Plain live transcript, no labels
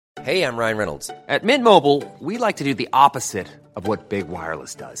Hey, I'm Ryan Reynolds. At Mint Mobile, we like to do the opposite of what Big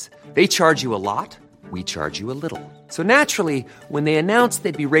Wireless does. They charge you a lot, we charge you a little. So naturally, when they announced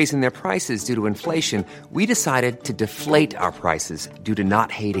they'd be raising their prices due to inflation, we decided to deflate our prices due to not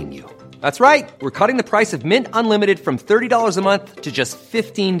hating you. That's right. We're cutting the price of Mint Unlimited from $30 a month to just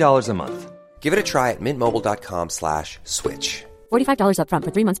 $15 a month. Give it a try at mintmobile.com/switch. $45 up front for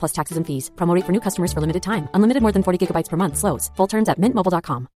 3 months plus taxes and fees. Promo rate for new customers for limited time. Unlimited more than 40 gigabytes per month. Slows full terms at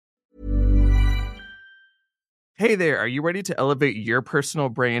mintmobile.com. Hey there, are you ready to elevate your personal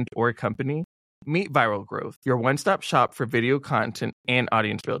brand or company? Meet Viral Growth, your one-stop shop for video content and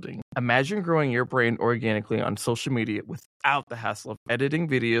audience building. Imagine growing your brand organically on social media without the hassle of editing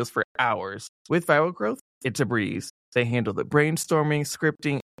videos for hours. With Viral Growth, it's a breeze. They handle the brainstorming,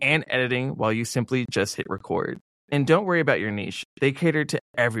 scripting, and editing while you simply just hit record. And don't worry about your niche. They cater to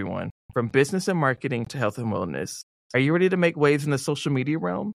everyone, from business and marketing to health and wellness. Are you ready to make waves in the social media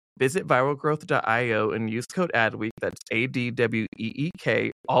realm? Visit viralgrowth.io and use code ADWEEK, that's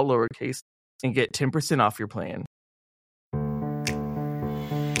ADWEEK, all lowercase, and get 10% off your plan.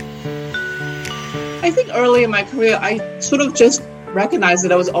 I think early in my career, I sort of just recognized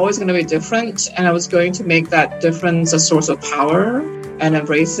that I was always going to be different, and I was going to make that difference a source of power and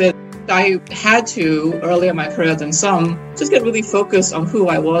embrace it. I had to, early in my career than some, just get really focused on who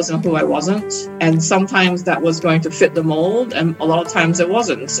I was and who I wasn't. And sometimes that was going to fit the mold, and a lot of times it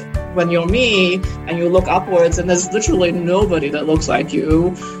wasn't. When you're me and you look upwards and there's literally nobody that looks like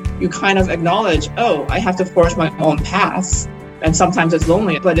you, you kind of acknowledge, oh, I have to forge my own path. And sometimes it's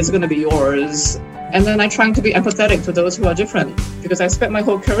lonely, but it's going to be yours. And then I'm trying to be empathetic to those who are different, because I spent my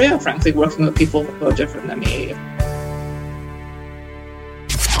whole career, frankly, working with people who are different than me.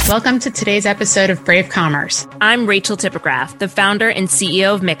 Welcome to today's episode of Brave Commerce. I'm Rachel Tipograph, the founder and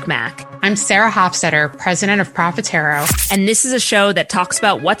CEO of Micmac. I'm Sarah Hofstetter, president of Profitero. And this is a show that talks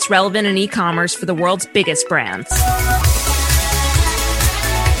about what's relevant in e-commerce for the world's biggest brands.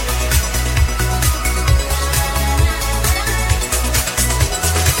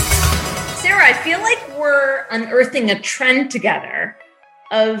 Sarah, I feel like we're unearthing a trend together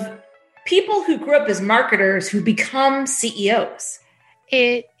of people who grew up as marketers who become CEOs.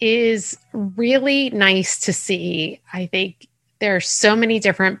 It is really nice to see. I think there are so many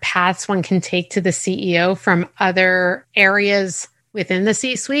different paths one can take to the CEO from other areas within the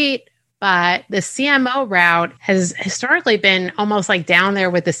C-suite, but the CMO route has historically been almost like down there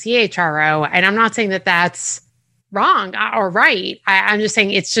with the CHRO. And I'm not saying that that's wrong or right. I'm just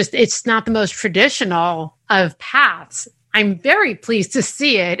saying it's not the most traditional of paths. I'm very pleased to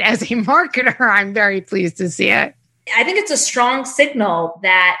see it. As a marketer, I'm very pleased to see it. I think it's a strong signal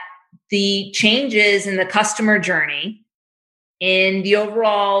that the changes in the customer journey in the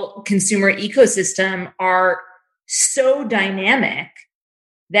overall consumer ecosystem are so dynamic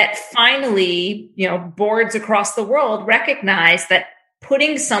that finally, boards across the world recognize that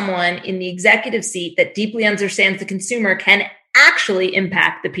putting someone in the executive seat that deeply understands the consumer can actually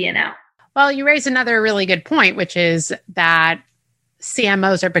impact the P&L. Well, you raise another really good point, which is that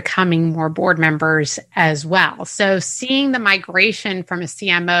CMOs are becoming more board members as well. So seeing the migration from a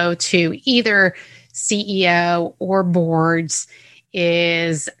CMO to either CEO or boards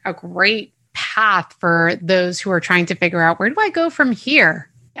is a great path for those who are trying to figure out, where do I go from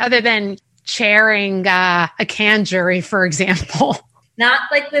here? Other than chairing a can jury, for example. Not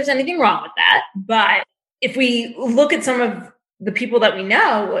like there's anything wrong with that. But if we look at some of the people that we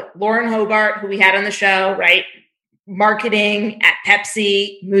know, Lauren Hobart, who we had on the show, right? Marketing at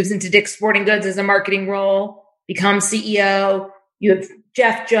Pepsi, moves into Dick's Sporting Goods as a marketing role, becomes CEO. You have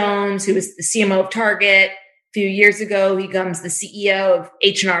Jeff Jones, who is the CMO of Target. A few years ago, he becomes the CEO of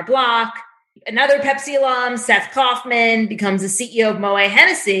H&R Block. Another Pepsi alum, Seth Kaufman, becomes the CEO of Moët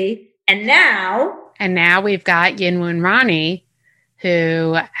Hennessy. And now we've got Yinwen Rani,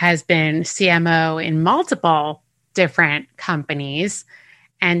 who has been CMO in multiple different companies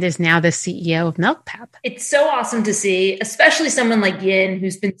and is now the CEO of MilkPEP. It's so awesome to see, especially someone like Yin,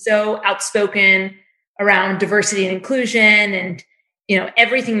 who's been so outspoken around diversity and inclusion and,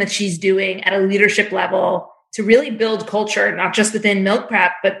 everything that she's doing at a leadership level to really build culture, not just within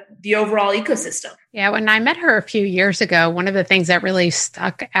MilkPEP, but the overall ecosystem. Yeah, when I met her a few years ago, one of the things that really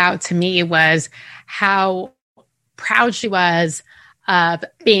stuck out to me was how proud she was of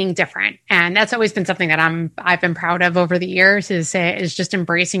being different. And that's always been something that I've been proud of over the years is just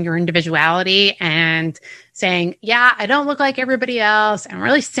embracing your individuality and saying, yeah, I don't look like everybody else. I don't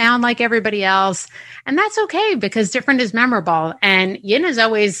really sound like everybody else. And that's okay because different is memorable. And Yin has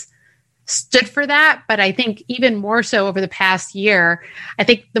always stood for that. But I think even more so over the past year, I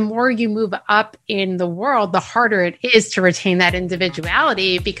think the more you move up in the world, the harder it is to retain that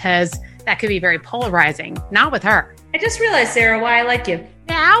individuality, because that could be very polarizing. Not with her. I just realized, Sarah, why I like you.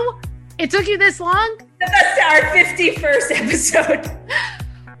 Now? It took you this long? That's our 51st episode.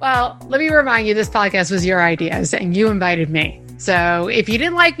 Well, let me remind you, this podcast was your ideas and you invited me. So if you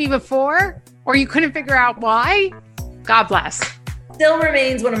didn't like me before, or you couldn't figure out why, God bless. Still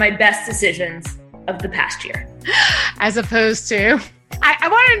remains one of my best decisions of the past year. As opposed to, I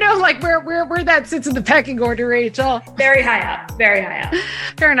want to know like where that sits in the pecking order, Rachel. Very high up, very high up.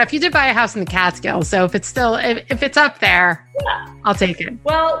 Fair enough. You did buy a house in the Catskills, so if it's up there, yeah, I'll take it.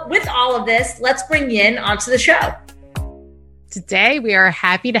 Well, with all of this, let's bring Yin onto the show. Today, we are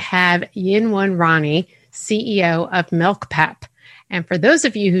happy to have Yin-Woon Rani, CEO of MilkPEP. And for those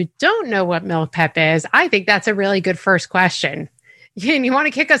of you who don't know what MilkPEP is, I think that's a really good first question. Yin, you want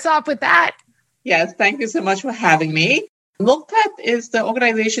to kick us off with that? Yes, thank you so much for having me. MilkPEP is the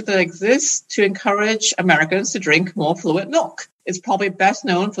organization that exists to encourage Americans to drink more fluid milk. It's probably best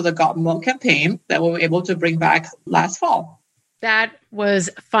known for the Got Milk campaign that we were able to bring back last fall. That was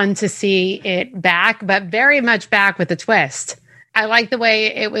fun to see it back, but very much back with a twist. I like the way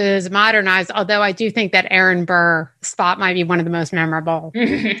it was modernized, although I do think that Aaron Burr spot might be one of the most memorable.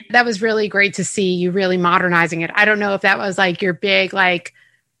 That was really great to see you really modernizing it. I don't know if that was like your big, like,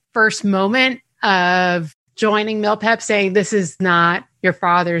 first moment of joining MilkPEP, saying this is not your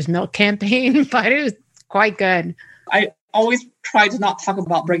father's milk campaign, but it was quite good. I always try to not talk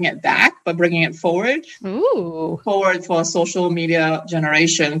about bringing it back, but bringing it forward. Ooh. Forward for a social media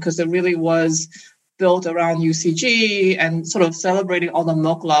generation, because it really was built around UCG and sort of celebrating all the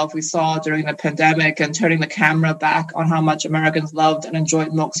milk love we saw during the pandemic and turning the camera back on how much Americans loved and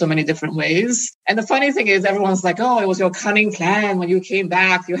enjoyed milk so many different ways. And the funny thing is, everyone's like, oh, it was your cunning plan when you came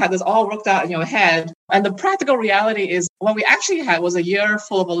back. You had this all worked out in your head. And the practical reality is what we actually had was a year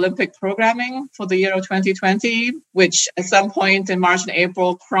full of Olympic programming for the year of 2020, which at some point in March and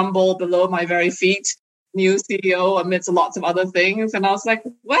April crumbled below my very feet. New CEO amidst lots of other things. And I was like,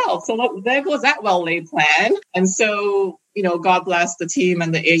 well, so there goes that well-laid plan. And so, God bless the team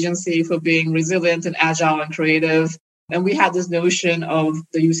and the agency for being resilient and agile and creative. And we had this notion of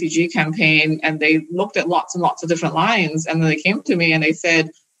the UCG campaign, and they looked at lots and lots of different lines. And then they came to me and they said,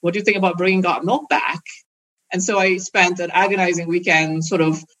 what do you think about bringing Got Milk back? And so I spent an agonizing weekend sort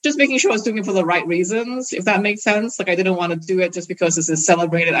of just making sure I was doing it for the right reasons, if that makes sense. Like, I didn't want to do it just because it's a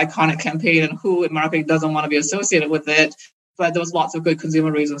celebrated, iconic campaign and who in marketing doesn't want to be associated with it. But there was lots of good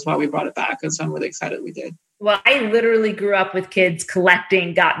consumer reasons why we brought it back. And so I'm really excited we did. Well, I literally grew up with kids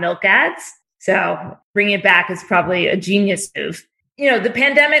collecting Got Milk ads. So bringing it back is probably a genius move. The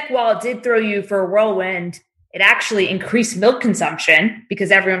pandemic, while it did throw you for a whirlwind, it actually increased milk consumption because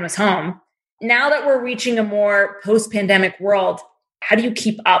everyone was home. Now that we're reaching a more post-pandemic world, how do you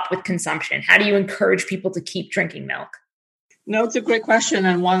keep up with consumption? How do you encourage people to keep drinking milk? No, it's a great question,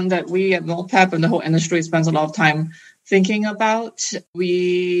 and one that we at MilkPEP and the whole industry spends a lot of time thinking about.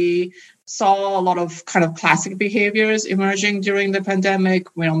 We saw a lot of kind of classic behaviors emerging during the pandemic.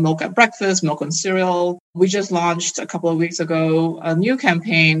 Milk at breakfast, milk on cereal. We just launched a couple of weeks ago a new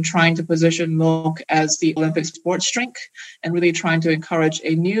campaign trying to position milk as the Olympic sports drink and really trying to encourage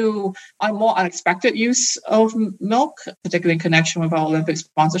a new, more unexpected use of milk, particularly in connection with our Olympic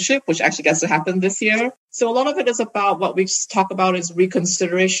sponsorship, which actually gets to happen this year. So a lot of it is about what we talk about is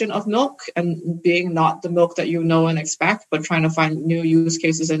reconsideration of milk and being not the milk that you know and expect, but trying to find new use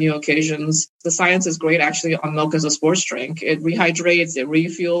cases and new occasions. The science is great actually on milk as a sports drink. It rehydrates, it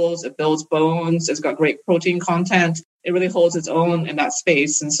refuels, it builds bones, it's got great protein content. It really holds its own in that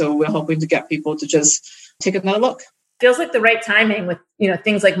space. And so we're hoping to get people to just take another look. Feels like the right timing with,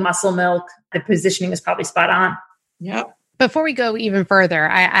 things like muscle milk. The positioning is probably spot on. Yep. Before we go even further,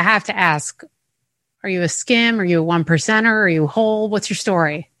 I have to ask, are you a skim? Are you a 1%er? Are you whole? What's your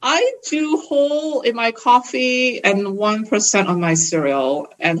story? I do whole in my coffee and 1% on my cereal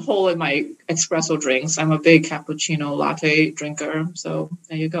and whole in my espresso drinks. I'm a big cappuccino latte drinker. So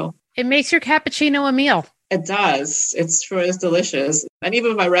there you go. It makes your cappuccino a meal. It does. It's delicious. And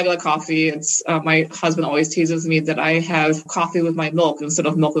even with my regular coffee, it's my husband always teases me that I have coffee with my milk instead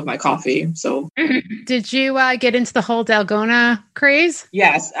of milk with my coffee. So, did you get into the whole Dalgona craze?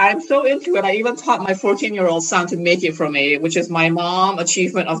 Yes, I'm so into it. I even taught my 14-year-old son to make it for me, which is my mom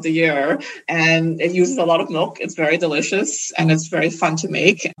achievement of the year. And it uses a lot of milk. It's very delicious and it's very fun to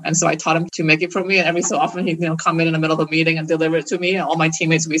make. And so I taught him to make it for me. And every so often he'd come in the middle of a meeting and deliver it to me. And all my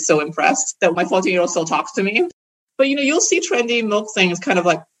teammates would be so impressed that my 14-year-old still talks to me. But, you'll see trendy milk things kind of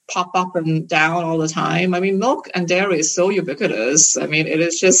like pop up and down all the time. I mean, milk and dairy is so ubiquitous. I mean, it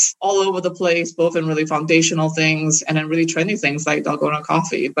is just all over the place, both in really foundational things and in really trendy things like Dalgona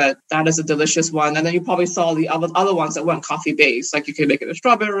coffee. But that is a delicious one. And then you probably saw the other ones that weren't coffee based, like you could make it with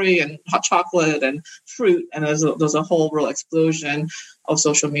strawberry and hot chocolate and fruit. And there's a whole real explosion of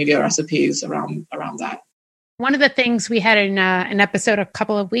social media recipes around that. One of the things we had in an episode a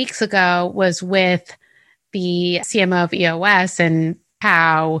couple of weeks ago was with the CMO of EOS and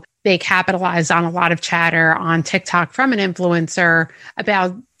how they capitalized on a lot of chatter on TikTok from an influencer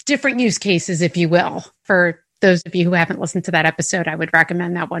about different use cases, if you will. For those of you who haven't listened to that episode, I would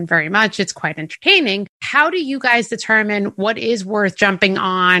recommend that one very much. It's quite entertaining. How do you guys determine what is worth jumping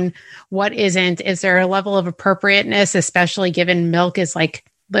on, what isn't? Is there a level of appropriateness, especially given milk is like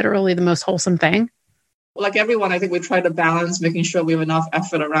literally the most wholesome thing? Like everyone, I think we try to balance making sure we have enough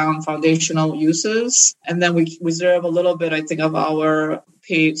effort around foundational uses. And then we reserve a little bit, I think, of our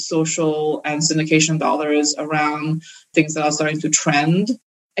paid social and syndication dollars around things that are starting to trend.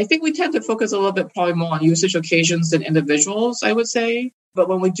 I think we tend to focus a little bit probably more on usage occasions than individuals, I would say. But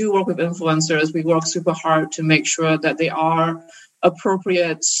when we do work with influencers, we work super hard to make sure that they are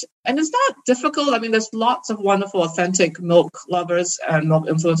appropriate. And it's not difficult. I mean, there's lots of wonderful, authentic milk lovers and milk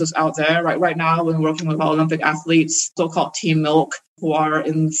influencers out there. Right now, we're working with our Olympic athletes, so-called Team Milk, who are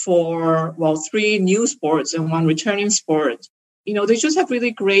in 3 new sports and 1 returning sport. You know, they just have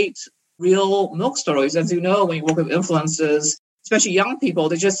really great, real milk stories. As you know, when you work with influencers, especially young people,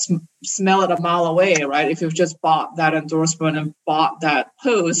 they just smell it a mile away, right? If you've just bought that endorsement and bought that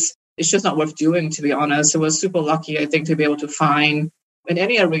post, it's just not worth doing, to be honest. So we're super lucky, I think, to be able to find in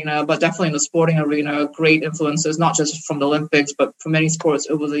any arena, but definitely in the sporting arena, great influencers, not just from the Olympics, but from many sports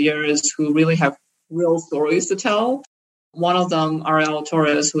over the years who really have real stories to tell. One of them, Ariel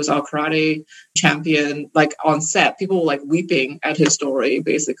Torres, who is our karate champion, like on set, people were like weeping at his story,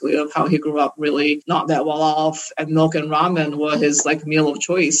 basically, of how he grew up really not that well off. And milk and ramen were his like meal of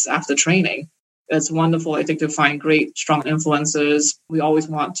choice after training. It's wonderful, I think, to find great, strong influencers. We always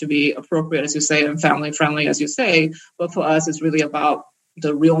want to be appropriate, as you say, and family friendly, as you say. But for us, it's really about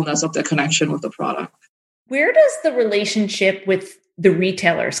the realness of the connection with the product. Where does the relationship with the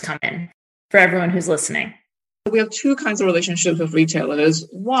retailers come in for everyone who's listening? We have 2 kinds of relationships with retailers.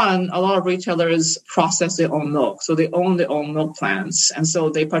 One, a lot of retailers process their own milk. So they own their own milk plants. And so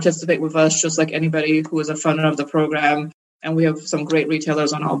they participate with us just like anybody who is a funder of the program. And we have some great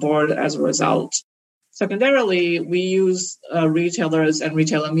retailers on our board as a result. Secondarily, we use retailers and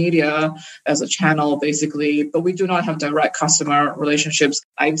retailer media as a channel, basically, but we do not have direct customer relationships.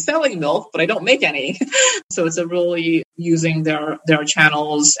 I'm selling milk, but I don't make any. So it's really using their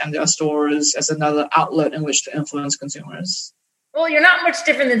channels and their stores as another outlet in which to influence consumers. Well, you're not much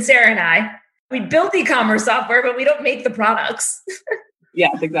different than Sarah and I. We build e-commerce software, but we don't make the products.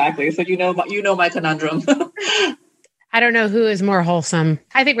 Yes, exactly. So you know my conundrum. I don't know who is more wholesome.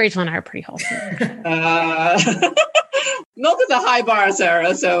 I think Rachel and I are pretty wholesome. Milk is a high bar,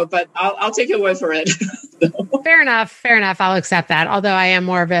 Sarah. But I'll take your word for it. Fair enough. I'll accept that. Although I am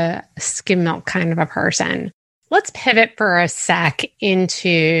more of a skim milk kind of a person. Let's pivot for a sec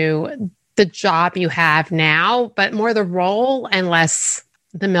into the job you have now, but more the role and less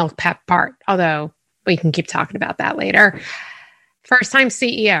the milk pep part. Although we can keep talking about that later. First time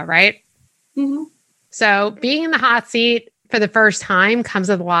CEO, right? Mm-hmm. So being in the hot seat for the first time comes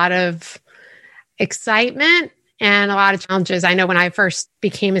with a lot of excitement and a lot of challenges. I know when I first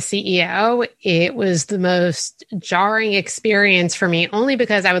became a CEO, it was the most jarring experience for me, only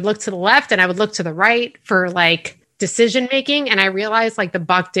because I would look to the left and I would look to the right for like decision making. And I realized like the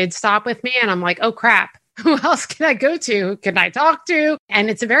buck did stop with me. And I'm like, oh crap, who else can I go to? Who can I talk to? And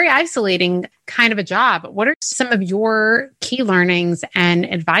it's a very isolating kind of a job. What are some of your key learnings and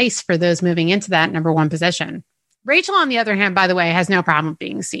advice for those moving into that number one position? Rachel, on the other hand, by the way, has no problem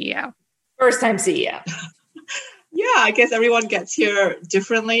being CEO. First time CEO. Yeah, I guess everyone gets here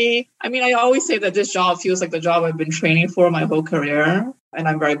differently. I mean, I always say that this job feels like the job I've been training for my whole career. And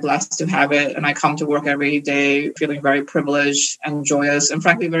I'm very blessed to have it. And I come to work every day feeling very privileged and joyous and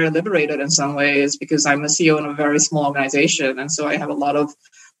frankly, very liberated in some ways because I'm a CEO in a very small organization. And so I have a lot of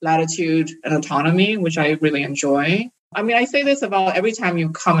latitude and autonomy, which I really enjoy. I mean, I say this about every time you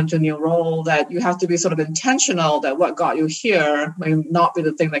come into a new role that you have to be sort of intentional that what got you here may not be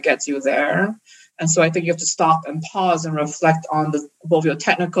the thing that gets you there. And so I think you have to stop and pause and reflect on both your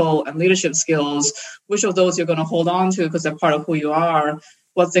technical and leadership skills, which of those you're going to hold on to because they're part of who you are,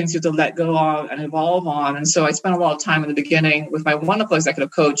 what things you have to let go of and evolve on. And so I spent a lot of time in the beginning with my wonderful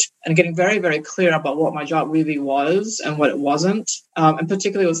executive coach and getting very, very clear about what my job really was and what it wasn't. And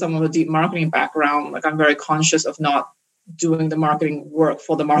particularly with someone with a deep marketing background, like I'm very conscious of not doing the marketing work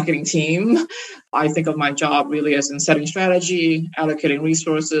for the marketing team. I think of my job really as in setting strategy, allocating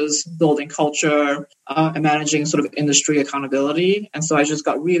resources, building culture, and managing sort of industry accountability. And so I just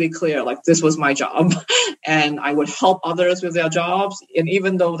got really clear, like this was my job and I would help others with their jobs. And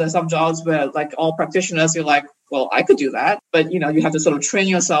even though there's some jobs where like all practitioners, you're like, well, I could do that. But, you have to sort of train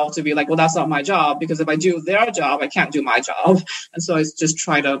yourself to be like, well, that's not my job, because if I do their job, I can't do my job. And so I just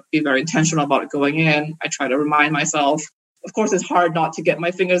try to be very intentional about it going in. I try to remind myself. Of course, it's hard not to get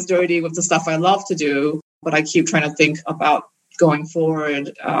my fingers dirty with the stuff I love to do, but I keep trying to think about going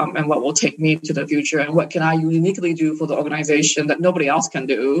forward and what will take me to the future and what can I uniquely do for the organization that nobody else can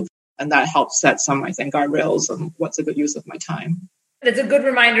do. And that helps set some, I think, guardrails on what's a good use of my time. It's a good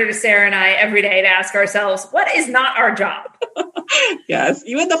reminder to Sarah and I every day to ask ourselves, what is not our job? Yes,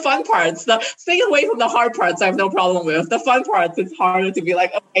 even the fun parts. Staying away from the hard parts, I have no problem with. The fun parts, it's harder to be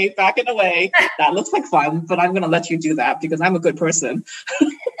like, okay, back it away. That looks like fun, but I'm going to let you do that because I'm a good person.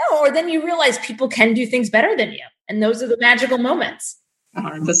 No, or then you realize people can do things better than you. And those are the magical moments.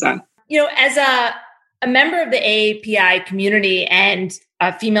 100%. As a member of the AAPI community and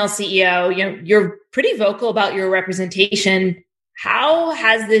a female CEO, you're pretty vocal about your representation. How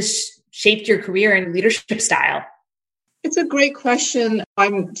has this shaped your career and leadership style? It's a great question.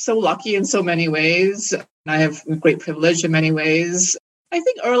 I'm so lucky in so many ways. I have great privilege in many ways. I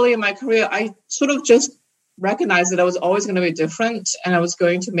think early in my career, I sort of just recognized that I was always going to be different and I was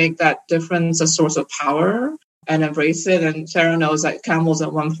going to make that difference a source of power and embrace it. And Sarah knows that Campbell's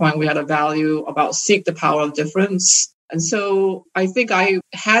at one point, we had a value about seek the power of difference. And so I think I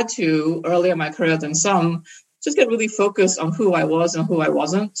had to, earlier in my career than some, just get really focused on who I was and who I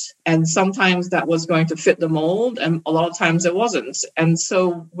wasn't. And sometimes that was going to fit the mold, and a lot of times it wasn't. And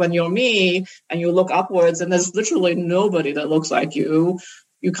so when you're me and you look upwards and there's literally nobody that looks like you,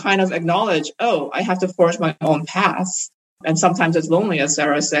 you kind of acknowledge, oh, I have to forge my own path. And sometimes it's lonely, as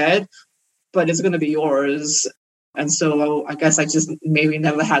Sarah said, but it's going to be yours. And so I guess I just maybe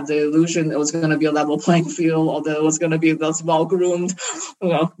never had the illusion it was going to be a level playing field, although it was going to be this well-groomed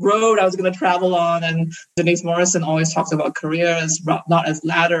road I was going to travel on. And Denise Morrison always talks about careers not as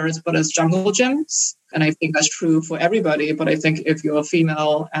ladders, but as jungle gyms. And I think that's true for everybody. But I think if you're a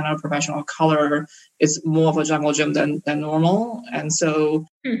female and a professional of color, it's more of a jungle gym than normal. And so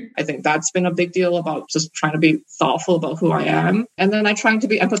I think that's been a big deal about just trying to be thoughtful about who I am. And then I trying to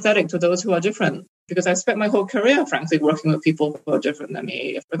be empathetic to those who are different. Because I spent my whole career, frankly, working with people who are different than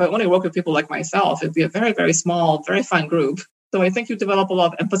me. If I only work with people like myself, it'd be a very, very small, very fine group. So I think you develop a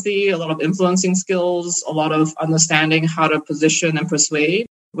lot of empathy, a lot of influencing skills, a lot of understanding how to position and persuade.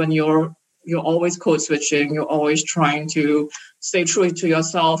 When you're always code switching, you're always trying to stay true to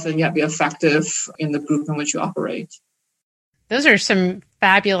yourself and yet be effective in the group in which you operate. Those are some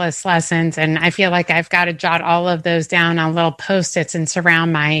fabulous lessons. And I feel like I've got to jot all of those down on little Post-its and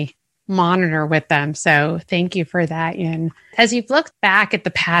surround my monitor with them. So thank you for that, Yin. As you've looked back at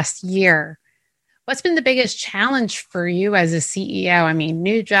the past year, what's been the biggest challenge for you as a CEO? I mean,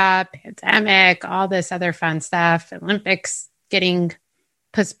 new job, pandemic, all this other fun stuff, Olympics getting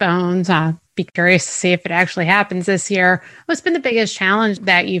postponed. Be curious to see if it actually happens this year. What's been the biggest challenge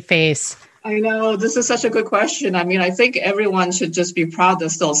that you face? I know, this is such a good question. I mean, I think everyone should just be proud they're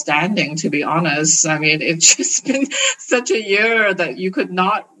still standing, to be honest. I mean, it's just been such a year that you could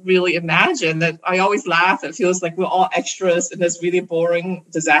not really imagine. That I always laugh. It feels like we're all extras in this really boring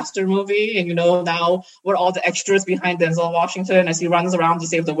disaster movie. And, now we're all the extras behind Denzel Washington as he runs around to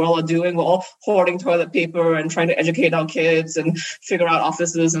save the world are doing. We're all hoarding toilet paper and trying to educate our kids and figure out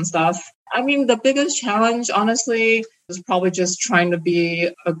offices and stuff. I mean, the biggest challenge, honestly, is probably just trying to be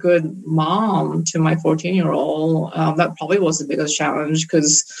a good mom to my 14-year-old. That probably was the biggest challenge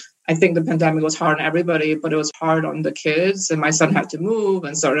because I think the pandemic was hard on everybody, but it was hard on the kids. And my son had to move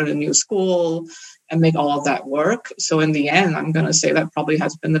and start at a new school and make all of that work. So in the end, I'm going to say that probably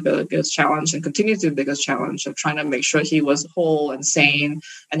has been the biggest challenge and continues to be the biggest challenge of trying to make sure he was whole and sane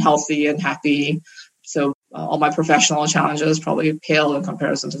and healthy and happy. So all my professional challenges probably pale in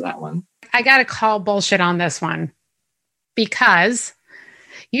comparison to that one. I got to call bullshit on this one because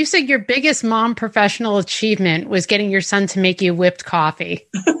you said your biggest mom professional achievement was getting your son to make you whipped coffee.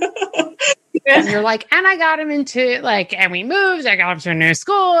 And you're like, and I got him into and we moved, I got him to a new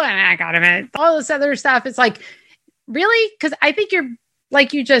school and I got him in all this other stuff. It's like, really? Because I think you're,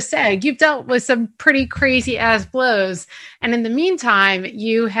 like you just said, you've dealt with some pretty crazy ass blows. And in the meantime,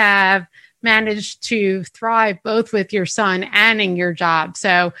 you have managed to thrive both with your son and in your job.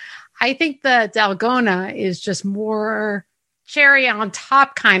 So I think the Dalgona is just more cherry on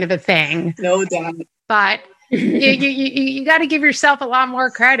top kind of a thing. No doubt. But You got to give yourself a lot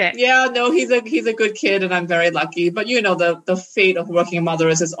more credit. Yeah, no, he's a good kid, and I'm very lucky. But the fate of working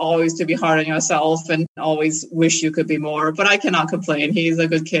mothers is always to be hard on yourself and always wish you could be more. But I cannot complain. He's a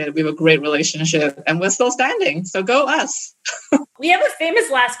good kid. We have a great relationship, and we're still standing. So go us. We have a famous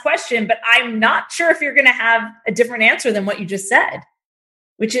last question, but I'm not sure if you're going to have a different answer than what you just said,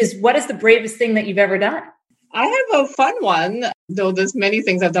 which is, what is the bravest thing that you've ever done? I have a fun one, though there's many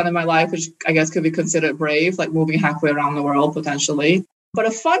things I've done in my life which I guess could be considered brave, like moving halfway around the world potentially. But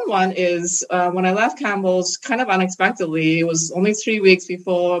a fun one is when I left Campbell's kind of unexpectedly. It was only 3 weeks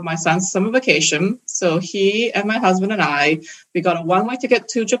before my son's summer vacation. So he and my husband and we got a one-way ticket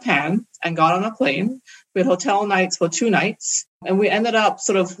to Japan and got on a plane. We had hotel nights for 2 nights. And we ended up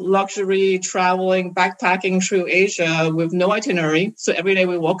sort of luxury traveling, backpacking through Asia with no itinerary. So every day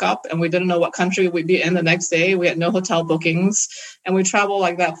we woke up and we didn't know what country we'd be in the next day. We had no hotel bookings. And we traveled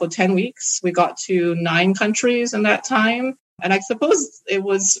like that for 10 weeks. We got to 9 countries in that time. And I suppose it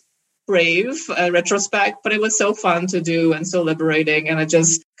was brave retrospect, but it was so fun to do and so liberating. And it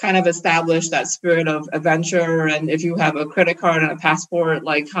just kind of established that spirit of adventure. And if you have a credit card and a passport,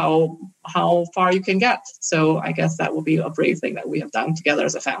 like how far you can get. So I guess that will be a brave thing that we have done together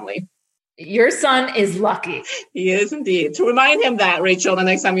as a family. Your son is lucky. He is indeed. To remind him that, Rachel, the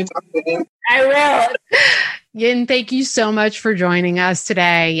next time you talk to him. I will. Yin, thank you so much for joining us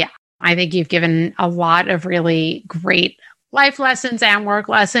today. I think you've given a lot of really great life lessons and work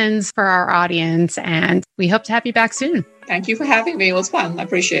lessons for our audience, and we hope to have you back soon. Thank you for having me. It was fun. I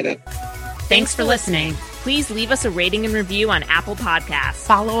appreciate it. Thanks for listening. Please leave us a rating and review on Apple Podcasts.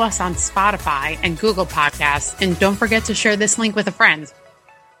 Follow us on Spotify and Google Podcasts, and don't forget to share this link with a friend.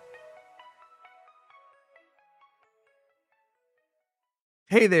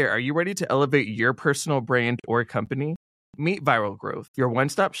 Hey there, are you ready to elevate your personal brand or company? Meet Viral Growth, your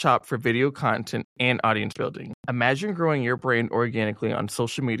one-stop shop for video content and audience building. Imagine growing your brand organically on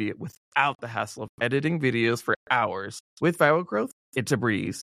social media without the hassle of editing videos for hours. With Viral Growth, it's a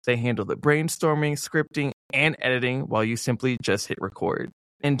breeze. They handle the brainstorming, scripting, and editing while you simply just hit record.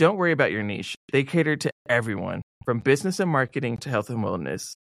 And don't worry about your niche. They cater to everyone, from business and marketing to health and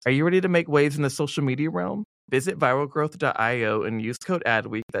wellness. Are you ready to make waves in the social media realm? Visit viralgrowth.io and use code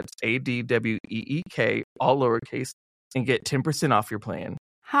ADWEEK, that's ADWEEK, all lowercase, and get 10% off your plan.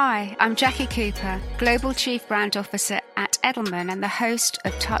 Hi, I'm Jackie Cooper, Global Chief Brand Officer at Edelman and the host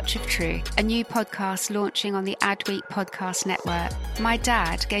of Touch of Truth, a new podcast launching on the Adweek Podcast Network. My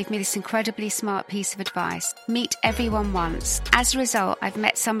dad gave me this incredibly smart piece of advice: meet everyone once. As a result, I've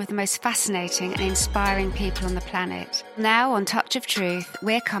met some of the most fascinating and inspiring people on the planet. Now on Touch of Truth,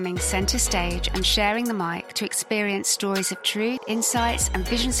 we're coming center stage and sharing the mic to experience stories of truth, insights, and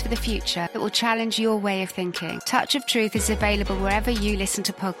visions for the future that will challenge your way of thinking. Touch of Truth is available wherever you listen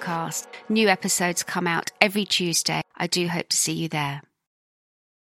to podcasts. New episodes come out every Tuesday. I do hope to see you there.